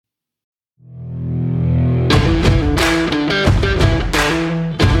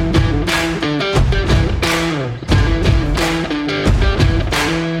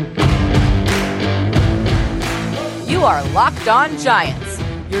Locked On Giants,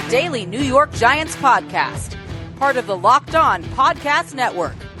 your daily New York Giants podcast. Part of the Locked On Podcast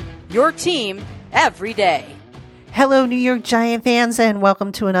Network, your team every day. Hello, New York Giant fans, and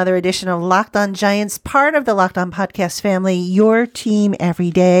welcome to another edition of Locked On Giants, part of the Locked On Podcast family, your team every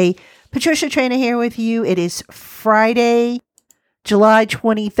day. Patricia Traina here with you. It is Friday, July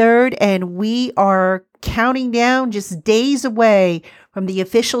 23rd, and we are counting down just days away from the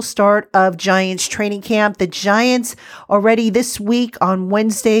official start of Giants training camp. The Giants already this week on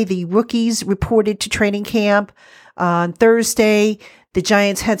Wednesday, the rookies reported to training camp. On Thursday, the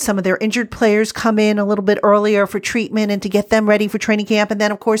Giants had some of their injured players come in a little bit earlier for treatment and to get them ready for training camp. And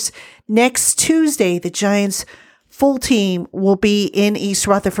then, of course, next Tuesday, the Giants full team will be in East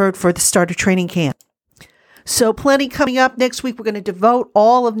Rutherford for the start of training camp. So plenty coming up next week. We're going to devote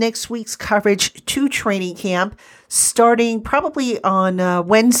all of next week's coverage to training camp, starting probably on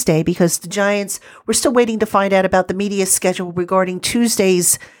Wednesday, because the Giants, we're still waiting to find out about the media schedule regarding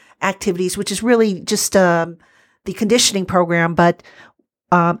Tuesday's activities, which is really just the conditioning program. But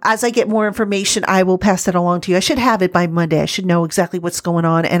as I get more information, I will pass that along to you. I should have it by Monday. I should know exactly what's going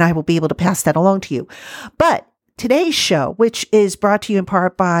on, and I will be able to pass that along to you. But today's show, which is brought to you in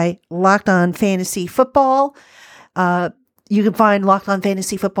part by Locked On Fantasy Football. You can find Locked On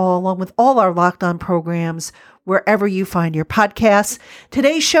Fantasy Football along with all our Locked On programs wherever you find your podcasts.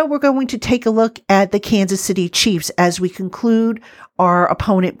 Today's show, we're going to take a look at the Kansas City Chiefs as we conclude our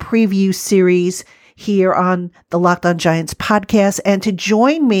opponent preview series here on the Locked On Giants podcast. And to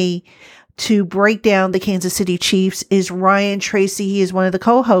join me to break down the Kansas City Chiefs is Ryan Tracy. He is one of the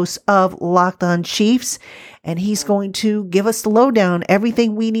co-hosts of Locked On Chiefs, and he's going to give us the lowdown,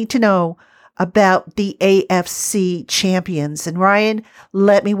 everything we need to know about the AFC champions. And Ryan,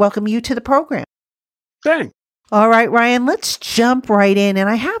 let me welcome you to the program. Thanks. All right, Ryan, let's jump right in. And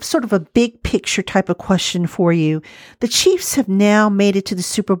I have sort of a big picture type of question for you. The Chiefs have now made it to the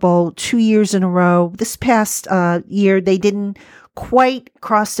Super Bowl 2 years in a row. This past year, they didn't quite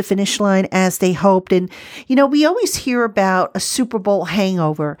cross the finish line as they hoped. And, you know, we always hear about a Super Bowl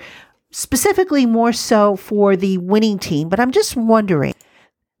hangover, specifically more so for the winning team. But I'm just wondering,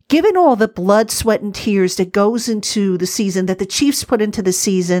 given all the blood, sweat, and tears that goes into the season, that the Chiefs put into the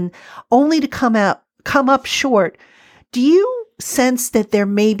season, only to come up short, do you sense that they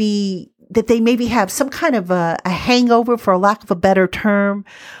maybe have some kind of a hangover, for lack of a better term?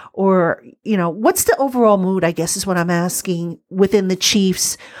 Or, you know, what's the overall mood, I guess, is what I'm asking, within the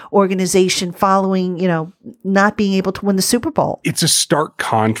Chiefs organization following, you know, not being able to win the Super Bowl? It's a stark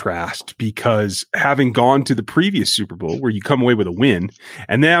contrast, because having gone to the previous Super Bowl where you come away with a win,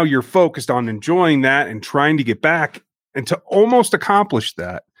 and now you're focused on enjoying that and trying to get back, and to almost accomplish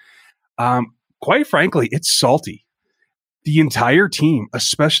that, quite frankly, it's salty. The entire team,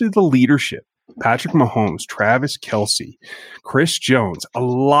 especially the leadership, Patrick Mahomes, Travis Kelce, Chris Jones,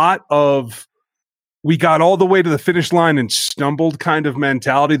 we got all the way to the finish line and stumbled kind of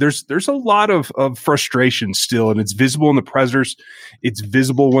mentality. There's a lot of frustration still, and it's visible in the pressers. It's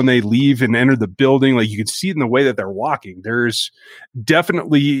visible when they leave and enter the building. Like, you can see it in the way that they're walking. There's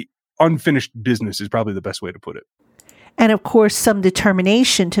definitely unfinished business, is probably the best way to put it. And of course, some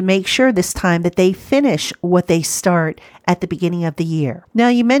determination to make sure this time that they finish what they start at the beginning of the year. Now,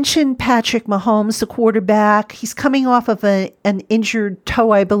 you mentioned Patrick Mahomes, the quarterback. He's coming off of an injured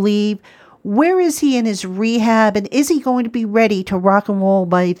toe, I believe. Where is he in his rehab, and is he going to be ready to rock and roll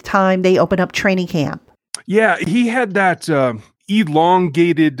by the time they open up training camp? Yeah, he had that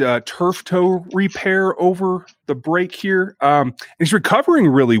elongated turf toe repair over the break here. He's recovering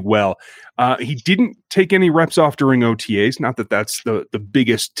really well. He didn't take any reps off during OTAs. Not that that's the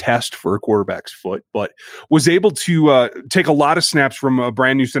biggest test for a quarterback's foot, but was able to take a lot of snaps from a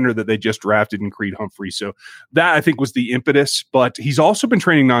brand new center that they just drafted in Creed Humphrey. So that, I think, was the impetus. But he's also been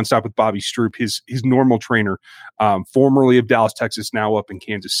training nonstop with Bobby Stroop, his normal trainer, formerly of Dallas, Texas, now up in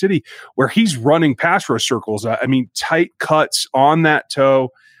Kansas City, where he's running pass rush circles. Tight cuts on that toe.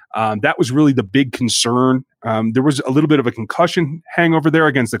 That was really the big concern. There was a little bit of a concussion hangover there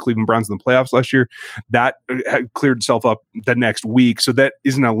against the Cleveland Browns in the playoffs last year. That had cleared itself up the next week. So that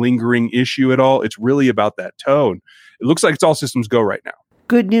isn't a lingering issue at all. It's really about that toe. And it looks like it's all systems go right now.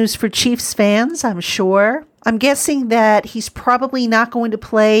 Good news for Chiefs fans, I'm sure. I'm guessing that he's probably not going to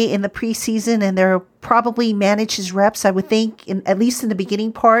play in the preseason, and they'll probably manage his reps, I would think, at least in the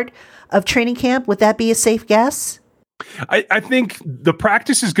beginning part of training camp. Would that be a safe guess? I think the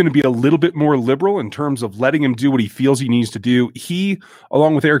practice is going to be a little bit more liberal in terms of letting him do what he feels he needs to do. He,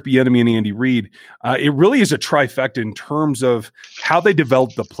 along with Eric Bieniemy and Andy Reid, it really is a trifecta in terms of how they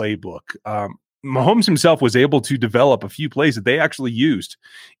developed the playbook. Mahomes himself was able to develop a few plays that they actually used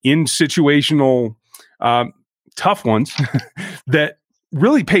in situational tough ones that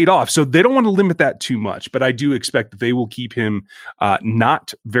really paid off. So they don't want to limit that too much, but I do expect that they will keep him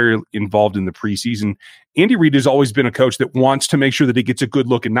not very involved in the preseason. Andy Reid has always been a coach that wants to make sure that he gets a good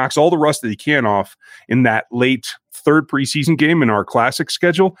look and knocks all the rust that he can off in that late third preseason game in our classic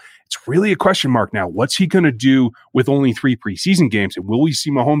schedule. It's really a question mark now. What's he going to do with only 3 preseason games? And will we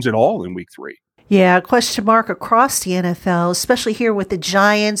see Mahomes at all in week 3? Yeah, question mark across the NFL, especially here with the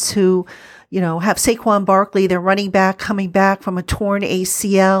Giants who, have Saquon Barkley, their running back, coming back from a torn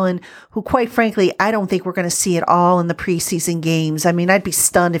ACL, and who, quite frankly, I don't think we're going to see it all in the preseason games. I mean, I'd be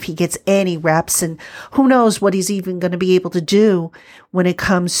stunned if he gets any reps, and who knows what he's even going to be able to do when it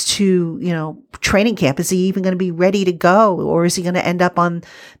comes to, training camp. Is he even going to be ready to go, or is he going to end up on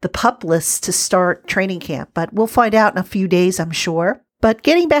the PUP list to start training camp? But we'll find out in a few days, I'm sure. But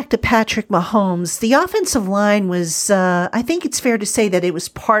getting back to Patrick Mahomes, the offensive line was, I think it's fair to say that it was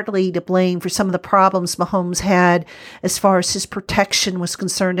partly to blame for some of the problems Mahomes had as far as his protection was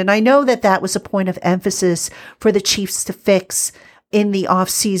concerned. And I know that that was a point of emphasis for the Chiefs to fix in the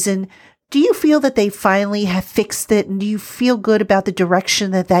offseason. Do you feel that they finally have fixed it? And do you feel good about the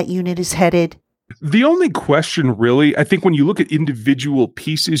direction that that unit is headed? The only question, really, I think when you look at individual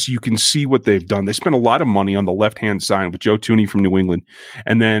pieces, you can see what they've done. They spent a lot of money on the left-hand side with Joe Thuney from New England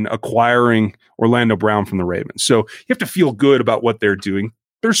and then acquiring Orlando Brown from the Ravens. So you have to feel good about what they're doing.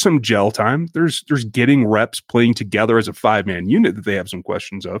 There's some gel time. There's getting reps, playing together as a 5-man unit that they have some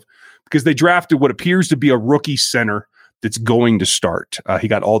questions of because they drafted what appears to be a rookie center that's going to start. He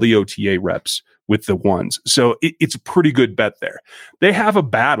got all the OTA reps with the ones. So it's a pretty good bet there. They have a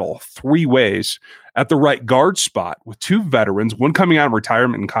battle 3 ways at the right guard spot with 2 veterans, one coming out of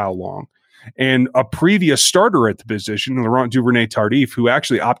retirement in Kyle Long, and a previous starter at the position, Laurent Duvernay-Tardif, who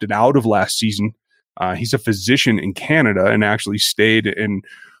actually opted out of last season. He's a physician in Canada and actually stayed and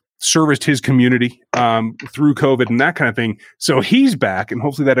serviced his community through COVID and that kind of thing. So he's back, and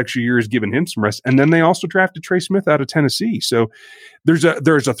hopefully that extra year has given him some rest. And then they also drafted Trey Smith out of Tennessee. So there's a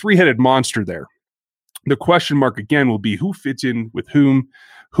 3-headed monster there. The question mark again will be who fits in with whom,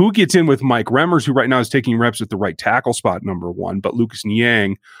 who gets in with Mike Remmers, who right now is taking reps at the right tackle spot, number 1, but Lucas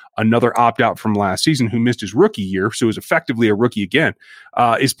Niang, another opt-out from last season who missed his rookie year, so is effectively a rookie again,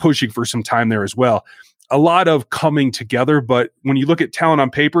 is pushing for some time there as well. A lot of coming together, but when you look at talent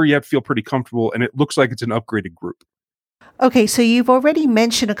on paper, you have to feel pretty comfortable, and it looks like it's an upgraded group. Okay, so you've already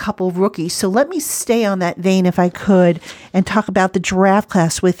mentioned a couple of rookies, so let me stay on that vein if I could and talk about the draft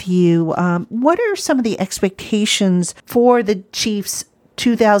class with you. What are some of the expectations for the Chiefs'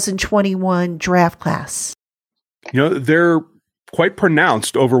 2021 draft class? They're quite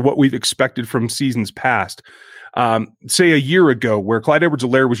pronounced over what we've expected from seasons past. Say a year ago, where Clyde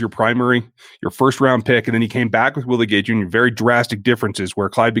Edwards-Helaire was your first-round pick, and then he came back with Willie Gay Jr., very drastic differences where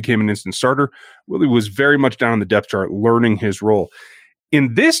Clyde became an instant starter. Willie was very much down on the depth chart, learning his role.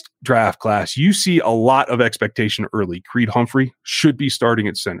 In this draft class, you see a lot of expectation early. Creed Humphrey should be starting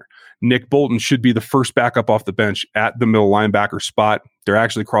at center. Nick Bolton should be the first backup off the bench at the middle linebacker spot. They're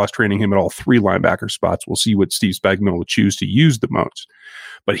actually cross-training him at all 3 linebacker spots. We'll see what Steve Spagnuolo will choose to use the most.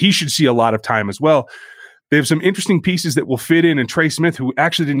 But he should see a lot of time as well. They have some interesting pieces that will fit in, and Trey Smith, who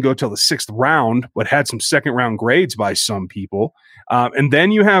actually didn't go till the 6th round, but had some second-round grades by some people. And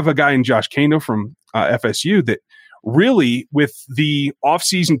then you have a guy in Josh Kano from FSU that really, with the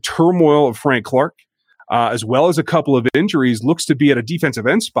offseason turmoil of Frank Clark, as well as a couple of injuries, looks to be at a defensive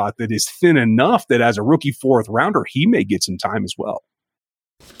end spot that is thin enough that as a rookie 4th rounder, he may get some time as well.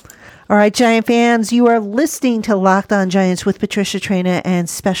 All right, Giant fans, you are listening to Locked On Giants with Patricia Traina and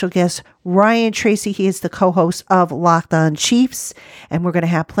special guest Ryan Tracy. He is the co-host of Locked On Chiefs, and we're going to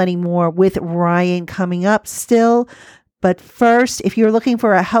have plenty more with Ryan coming up still. But first, if you're looking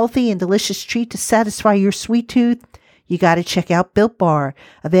for a healthy and delicious treat to satisfy your sweet tooth, you got to check out Built Bar.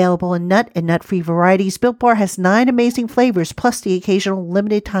 Available in nut and nut-free varieties, Built Bar has 9 amazing flavors, plus the occasional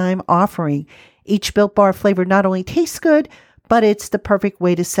limited time offering. Each Built Bar flavor not only tastes good, but it's the perfect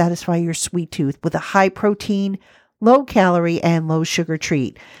way to satisfy your sweet tooth with a high-protein, low-calorie, and low-sugar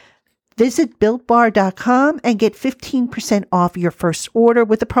treat. Visit BuiltBar.com and get 15% off your first order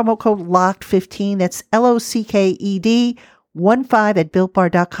with the promo code LOCKED15. That's LOCKED15 at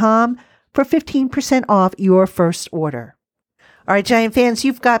BuiltBar.com for 15% off your first order. All right, Giant fans,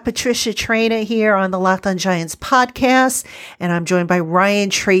 you've got Patricia Traina here on the Locked On Giants podcast, and I'm joined by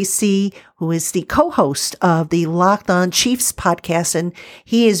Ryan Tracy, who is the co-host of the Locked On Chiefs podcast, and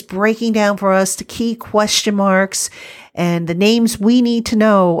he is breaking down for us the key question marks and the names we need to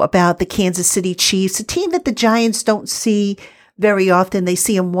know about the Kansas City Chiefs, a team that the Giants don't see very often. They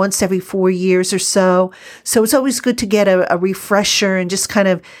see them once every 4 years or so. So it's always good to get a refresher and just kind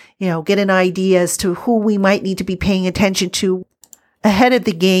of, get an idea as to who we might need to be paying attention to ahead of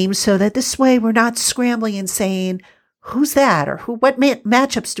the game, so that this way we're not scrambling and saying, who's that? Or what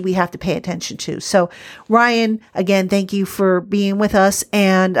matchups do we have to pay attention to? So Ryan, again, thank you for being with us.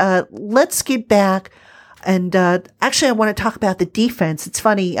 And let's get back. And actually, I want to talk about the defense. It's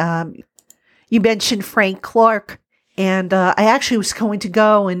funny. You mentioned Frank Clark. And I actually was going to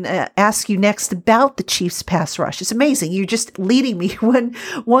go and ask you next about the Chiefs pass rush. It's amazing. You're just leading me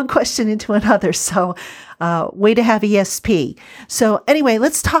one question into another. So way to have ESP. So anyway,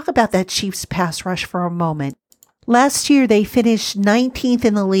 let's talk about that Chiefs pass rush for a moment. Last year, they finished 19th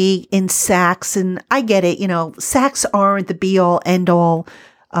in the league in sacks. And I get it. Sacks aren't the be-all, end-all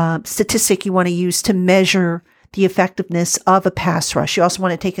statistic you want to use to measure the effectiveness of a pass rush. You also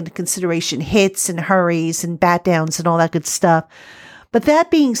want to take into consideration hits and hurries and bat downs and all that good stuff. But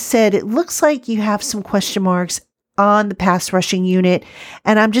that being said, it looks like you have some question marks on the pass rushing unit.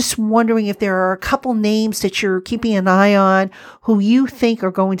 And I'm just wondering if there are a couple names that you're keeping an eye on who you think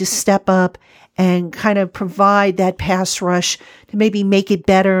are going to step up and kind of provide that pass rush to maybe make it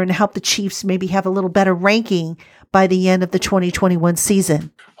better and help the Chiefs maybe have a little better ranking by the end of the 2021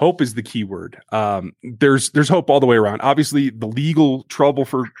 season. Hope is the key word. There's hope all the way around. Obviously, the legal trouble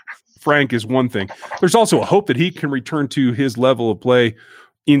for Frank is one thing. There's also a hope that he can return to his level of play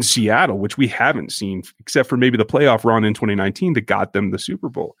in Seattle, which we haven't seen except for maybe the playoff run in 2019 that got them the Super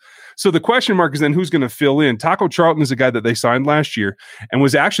Bowl. So the question mark is then who's going to fill in? Taco Charlton is a guy that they signed last year and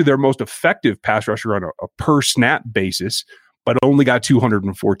was actually their most effective pass rusher on a per snap basis, but only got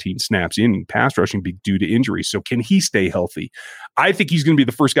 214 snaps in pass rushing due to injury. So can he stay healthy? I think he's going to be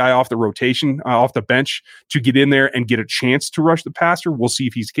the first guy off the rotation, off the bench, to get in there and get a chance to rush the passer. We'll see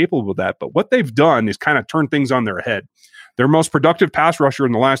if he's capable of that. But what they've done is kind of turn things on their head. Their most productive pass rusher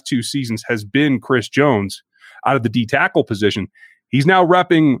in the last 2 seasons has been Chris Jones out of the D tackle position. He's now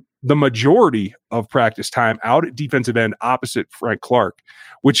repping the majority of practice time out at defensive end opposite Frank Clark,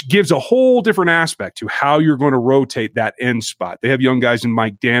 which gives a whole different aspect to how you're going to rotate that end spot. They have young guys in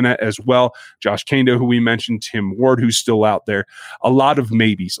Mike Dana as well, Josh Kando, who we mentioned, Tim Ward, who's still out there. A lot of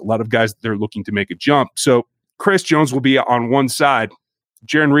maybes, a lot of guys that they're looking to make a jump. So Chris Jones will be on one side.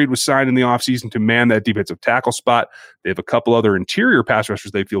 Jarran Reed was signed in the offseason to man that defensive tackle spot. They have a couple other interior pass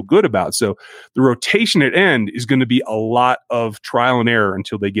rushers they feel good about. So the rotation at end is going to be a lot of trial and error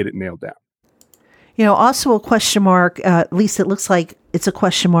until they get it nailed down. Also a question mark, at least it looks like it's a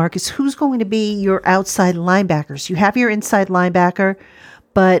question mark, is who's going to be your outside linebackers. You have your inside linebacker,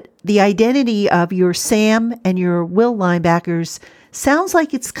 but the identity of your Sam and your Will linebackers sounds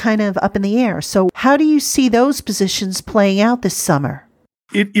like it's kind of up in the air. So how do you see those positions playing out this summer?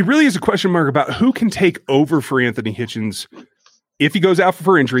 It really is a question mark about who can take over for Anthony Hitchens if he goes out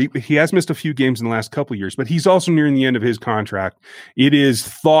for injury. He has missed a few games in the last couple of years, but he's also nearing the end of his contract. It is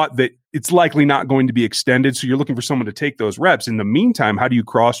thought that it's likely not going to be extended, so you're looking for someone to take those reps. In the meantime, how do you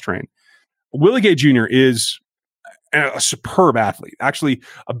cross-train? Willie Gay Jr. is a superb athlete, actually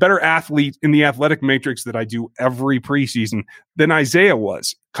a better athlete in the athletic matrix that I do every preseason than Isaiah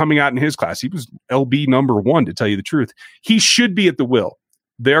was coming out in his class. He was LB number 1, to tell you the truth. He should be at the Will.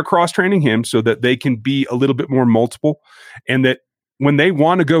 They're cross-training him so that they can be a little bit more multiple, and that when they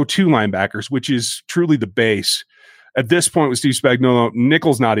want to go 2 linebackers, which is truly the base, at this point with Steve Spagnuolo,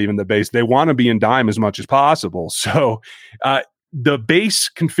 nickel's not even the base. They want to be in dime as much as possible. So the base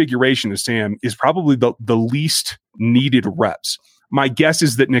configuration of Sam is probably the least needed reps. My guess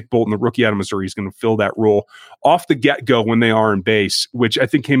is that Nick Bolton, the rookie out of Missouri, is going to fill that role off the get-go when they are in base, which I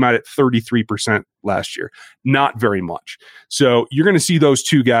think came out at 33% last year. Not very much. So you're going to see those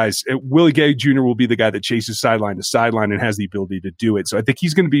 2 guys. Willie Gay Jr. will be the guy that chases sideline to sideline and has the ability to do it. So I think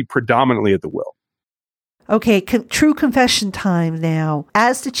he's going to be predominantly at the Will. Okay, true confession time now.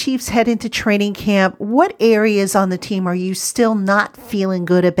 As the Chiefs head into training camp, what areas on the team are you still not feeling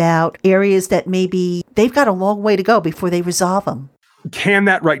good about? Areas that maybe they've got a long way to go before they resolve them? Can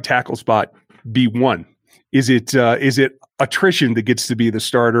that right tackle spot be one? Is it attrition that gets to be the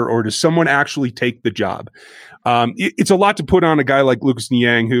starter, or does someone actually take the job? It's a lot to put on a guy like Lucas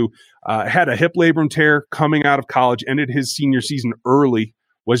Niang, who had a hip labrum tear coming out of college, ended his senior season early,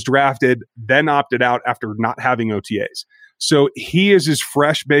 was drafted, then opted out after not having OTAs. So he is as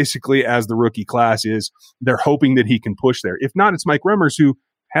fresh basically as the rookie class is. They're hoping that he can push there. If not, it's Mike Remmers, who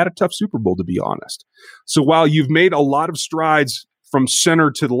had a tough Super Bowl, to be honest. So while you've made a lot of strides from center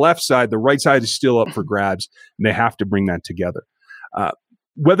to the left side, the right side is still up for grabs, and they have to bring that together.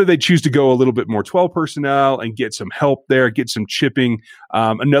 Whether they choose to go a little bit more 12 personnel and get some help there, get some chipping.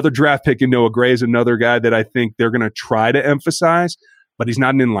 Another draft pick in Noah Gray is another guy that I think they're going to try to emphasize, but he's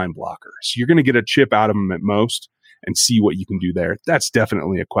not an inline blocker. So you're going to get a chip out of him at most. and see what you can do there. That's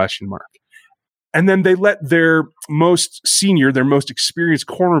definitely a question mark. And then they let their most senior, their most experienced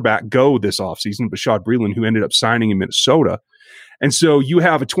cornerback go this offseason, Bashaud Breeland, who ended up signing in Minnesota. And so you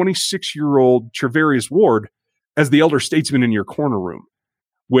have a 26-year-old Trevarius Ward as the elder statesman in your corner room,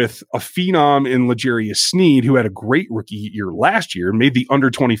 with a phenom in L'Jarius Sneed, who had a great rookie year last year, made the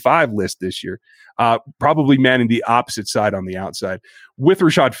under 25 list this year, probably manning the opposite side on the outside, with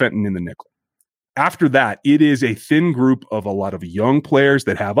Rashad Fenton in the nickel. After that, it is a thin group of a lot of young players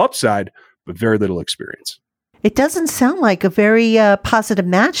that have upside, but very little experience. It doesn't sound like a very positive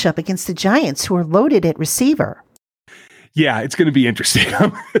matchup against the Giants, who are loaded at receiver. Yeah, it's going to be interesting.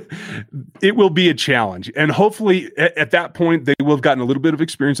 It will be a challenge. And hopefully at that point, they will have gotten a little bit of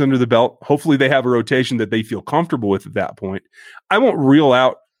experience under the belt. Hopefully they have a rotation that they feel comfortable with at that point. I won't rule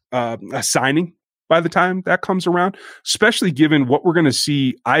out a signing by the time that comes around, especially given what we're going to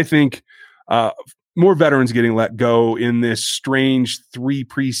see. I think more veterans getting let go in this strange 3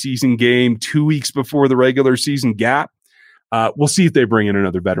 preseason game, 2 weeks before the regular season gap. We'll see if they bring in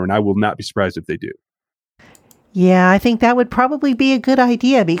another veteran. I will not be surprised if they do. Yeah, I think that would probably be a good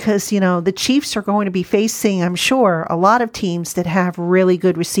idea because, the Chiefs are going to be facing, I'm sure, a lot of teams that have really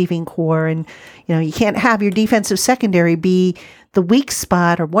good receiving core. And, you can't have your defensive secondary be the weak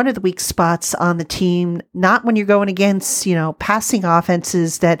spot or one of the weak spots on the team, not when you're going against, passing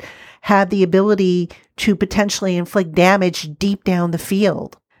offenses that have the ability to potentially inflict damage deep down the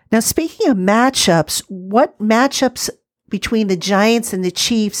field. Now, speaking of matchups, what matchups between the Giants and the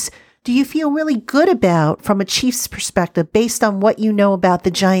Chiefs do you feel really good about from a Chiefs perspective based on what you know about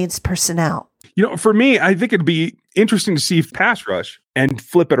the Giants personnel? For me, I think it'd be interesting to see if pass rush and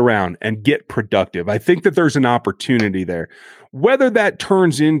flip it around and get productive. I think that there's an opportunity there. Whether that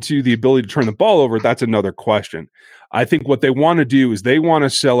turns into the ability to turn the ball over, that's another question. I think what they want to do is they want to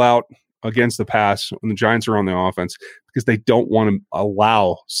sell out against the pass when the Giants are on the offense because they don't want to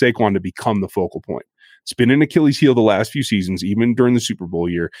allow Saquon to become the focal point. It's been an Achilles heel the last few seasons, even during the Super Bowl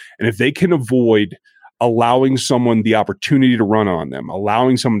year. And if they can avoid allowing someone the opportunity to run on them,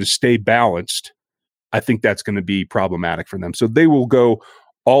 allowing someone to stay balanced, I think that's going to be problematic for them. So they will go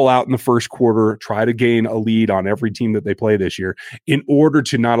all out in the first quarter, try to gain a lead on every team that they play this year in order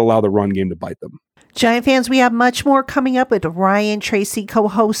to not allow the run game to bite them. Giant fans, we have much more coming up with Ryan Tracy,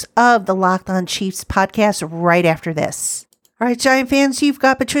 co-host of the Locked On Chiefs podcast, right after this. All right, Giant fans, you've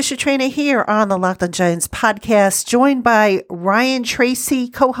got Patricia Traina here on the Locked On Giants podcast, joined by Ryan Tracy,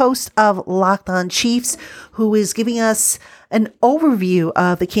 co-host of Locked On Chiefs, who is giving us an overview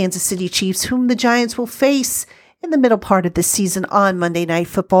of the Kansas City Chiefs, whom the Giants will face in the middle part of the season on Monday Night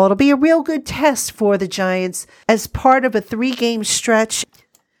Football. It'll be a real good test for the Giants as part of a 3-game stretch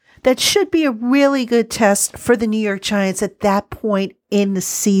that should be a really good test for the New York Giants at that point in the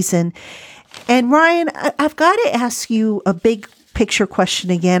season. And Ryan, I've got to ask you a big picture question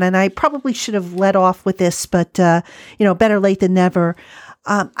again, and I probably should have led off with this, but, better late than never.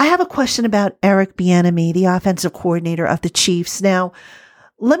 I have a question about Eric Bieniemy, the offensive coordinator of the Chiefs. Now,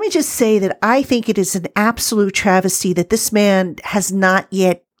 let me just say that I think it is an absolute travesty that this man has not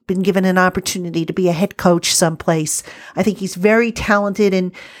yet been given an opportunity to be a head coach someplace. I think he's very talented,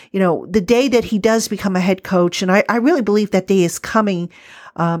 and, the day that he does become a head coach, and I really believe that day is coming,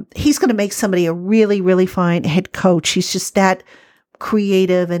 he's going to make somebody a really, really fine head coach. He's just that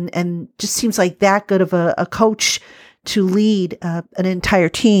creative and just seems like that good of a coach to lead an entire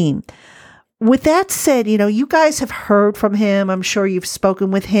team. With that said, you guys have heard from him. I'm sure you've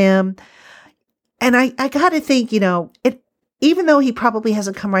spoken with him. And I got to think, even though he probably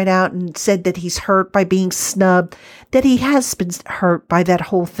hasn't come right out and said that he's hurt by being snubbed, that he has been hurt by that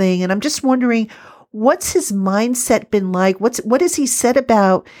whole thing. And I'm just wondering, what's his mindset been like? What has he said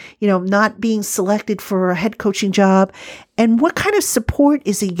about, not being selected for a head coaching job? And what kind of support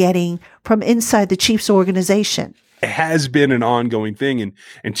is he getting from inside the Chiefs organization? It has been an ongoing thing.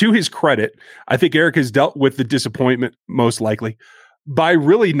 And to his credit, I think Eric has dealt with the disappointment most likely by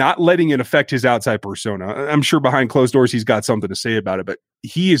really not letting it affect his outside persona. I'm sure behind closed doors, he's got something to say about it, but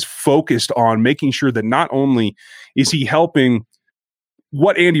he is focused on making sure that not only is he helping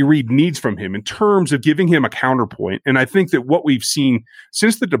what Andy Reid needs from him in terms of giving him a counterpoint. And I think that what we've seen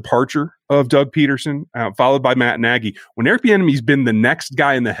since the departure of Doug Peterson, followed by Matt Nagy, when Eric Bieniemy's been the next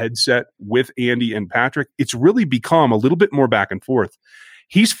guy in the headset with Andy and Patrick, it's really become a little bit more back and forth.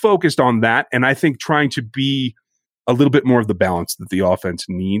 He's focused on that, and I think trying to be a little bit more of the balance that the offense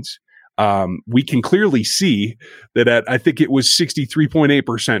needs. We can clearly see that at, I think it was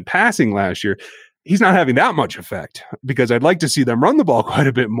 63.8% passing last year, he's not having that much effect because I'd like to see them run the ball quite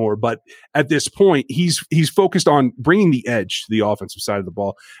a bit more. But at this point, he's focused on bringing the edge to the offensive side of the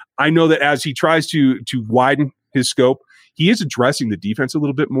ball. I know that as he tries to widen his scope. He is addressing the defense a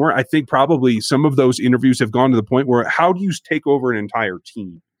little bit more. I think probably some of those interviews have gone to the point where how do you take over an entire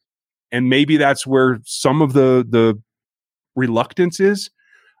team? And maybe that's where some of the reluctance is.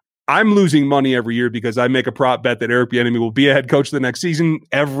 I'm losing money every year because I make a prop bet that Eric Bieniemy will be a head coach the next season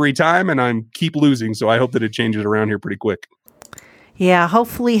every time, and I keep losing. So I hope that it changes around here pretty quick. Yeah,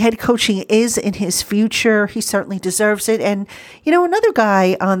 hopefully head coaching is in his future. He certainly deserves it. And, another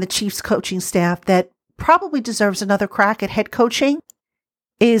guy on the Chiefs coaching staff that probably deserves another crack at head coaching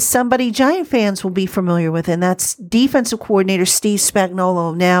is somebody Giant fans will be familiar with, and that's defensive coordinator Steve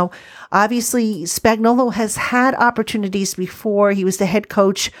Spagnuolo. Now, obviously, Spagnuolo has had opportunities before. He was the head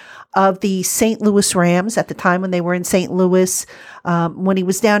coach of the St. Louis Rams at the time when they were in St. Louis. When he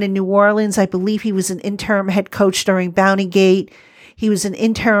was down in New Orleans, I believe he was an interim head coach during Bountygate. He was an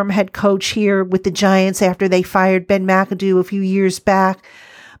interim head coach here with the Giants after they fired Ben McAdoo a few years back.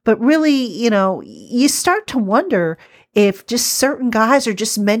 But really, you start to wonder if just certain guys are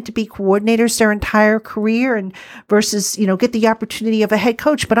just meant to be coordinators their entire career and versus, get the opportunity of a head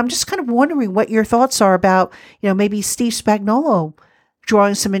coach. But I'm just kind of wondering what your thoughts are about, maybe Steve Spagnuolo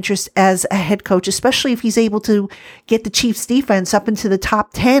drawing some interest as a head coach, especially if he's able to get the Chiefs defense up into the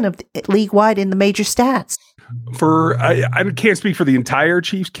top 10 of league-wide in the major stats. I can't speak for the entire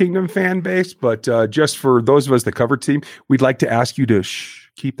Chiefs Kingdom fan base, but just for those of us that cover team, we'd like to ask you to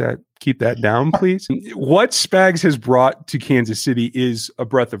keep that down, please. What Spags has brought to Kansas City is a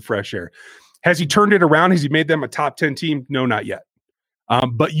breath of fresh air. Has he turned it around? Has he made them a top 10 team? No, not yet.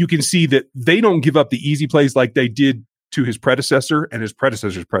 But you can see that they don't give up the easy plays like they did to his predecessor and his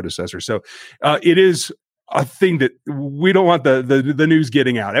predecessor's predecessor. So it is a thing that we don't want the news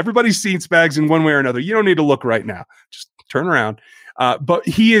getting out. Everybody's seen Spags in one way or another. You don't need to look right now. Just turn around. But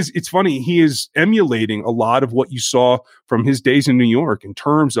it's funny, he is emulating a lot of what you saw from his days in New York in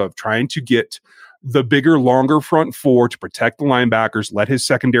terms of trying to get the bigger, longer front four to protect the linebackers, let his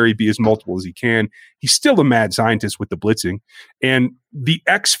secondary be as multiple as he can. He's still a mad scientist with the blitzing. And the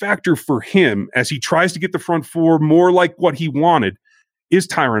X factor for him as he tries to get the front four more like what he wanted is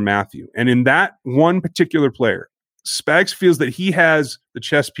Tyrann Mathieu. And in that one particular player, Spags feels that he has the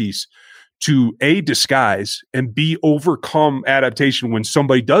chess piece to A, disguise, and B, overcome adaptation when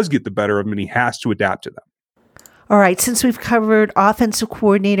somebody does get the better of him and he has to adapt to them. All right, since we've covered offensive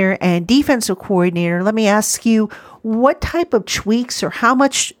coordinator and defensive coordinator, let me ask you, what type of tweaks or how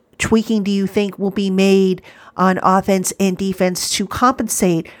much tweaking do you think will be made on offense and defense to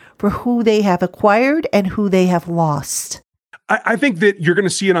compensate for who they have acquired and who they have lost? I think that you're going to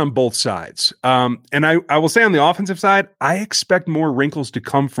see it on both sides. And I will say on the offensive side, I expect more wrinkles to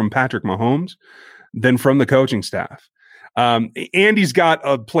come from Patrick Mahomes than from the coaching staff. Andy's got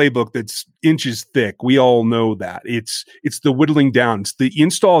a playbook that's inches thick. We all know that. It's the whittling down. It's the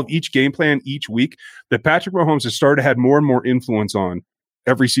install of each game plan each week that Patrick Mahomes has started to have more and more influence on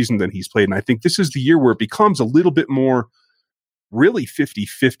every season that he's played. And I think this is the year where it becomes a little bit more really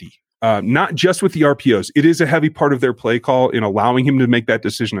 50-50. Not just with the RPOs. It is a heavy part of their play call in allowing him to make that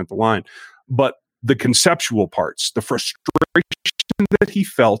decision at the line. But the conceptual parts, the frustration that he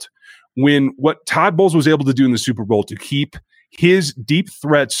felt when what Todd Bowles was able to do in the Super Bowl to keep his deep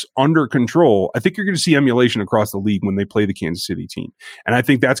threats under control, I think you're going to see emulation across the league when they play the Kansas City team. And I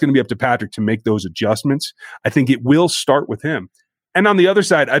think that's going to be up to Patrick to make those adjustments. I think it will start with him. And on the other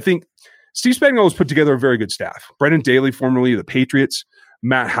side, I think Steve Spagnuolo has put together a very good staff. Brendan Daly, formerly of the Patriots,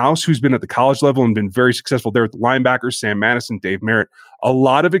 Matt House, who's been at the college level and been very successful there with the linebackers, Sam Madison, Dave Merritt, a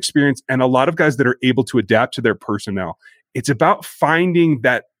lot of experience and a lot of guys that are able to adapt to their personnel. It's about finding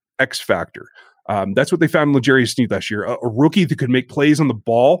that X factor. That's what they found in L'Jarius Sneed last year, a rookie that could make plays on the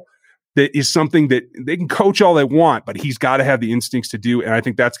ball. That is something that they can coach all they want, but he's got to have the instincts to do. And I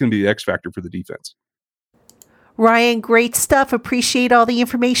think that's going to be the X factor for the defense. Ryan, great stuff. Appreciate all the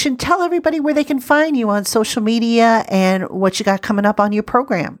information. Tell everybody where they can find you on social media and what you got coming up on your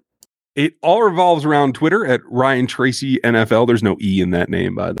program. It all revolves around Twitter at Ryan Tracy NFL. There's no E in that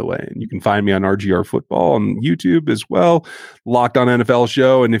name, by the way. And you can find me on RGR Football on YouTube as well. Locked On NFL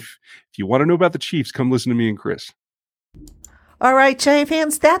Show. And if you want to know about the Chiefs, come listen to me and Chris. All right, Giant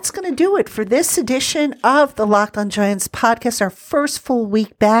fans, that's going to do it for this edition of the Locked On Giants podcast, our first full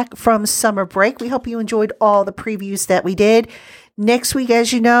week back from summer break. We hope you enjoyed all the previews that we did. Next week,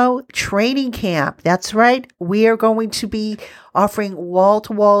 as you know, training camp. That's right. We are going to be offering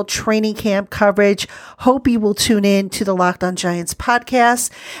wall-to-wall training camp coverage. Hope you will tune in to the Locked On Giants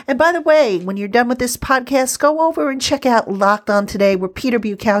podcast. And by the way, when you're done with this podcast, go over and check out Locked On Today, where Peter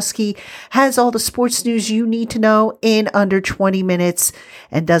Bukowski has all the sports news you need to know in under 20 minutes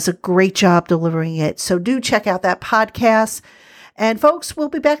and does a great job delivering it. So do check out that podcast. And folks, we'll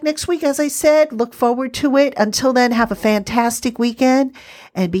be back next week. As I said, look forward to it. Until then, have a fantastic weekend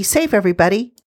and be safe, everybody.